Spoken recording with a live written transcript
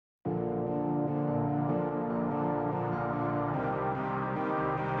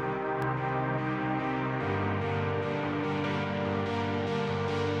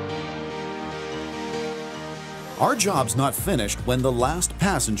Our job's not finished when the last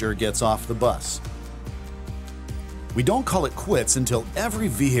passenger gets off the bus. We don't call it quits until every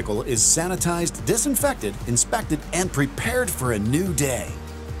vehicle is sanitized, disinfected, inspected, and prepared for a new day.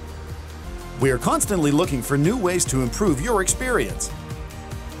 We are constantly looking for new ways to improve your experience.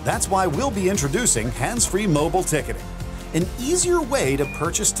 That's why we'll be introducing hands-free mobile ticketing, an easier way to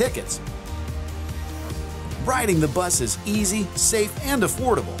purchase tickets. Riding the bus is easy, safe, and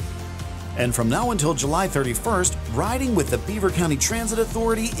affordable. And from now until July 31st, riding with the Beaver County Transit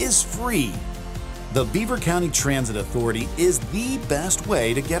Authority is free. The Beaver County Transit Authority is the best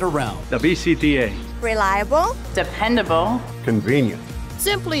way to get around. The BCTA. Reliable, dependable, Convenient.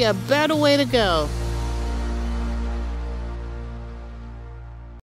 Simply a better way to go.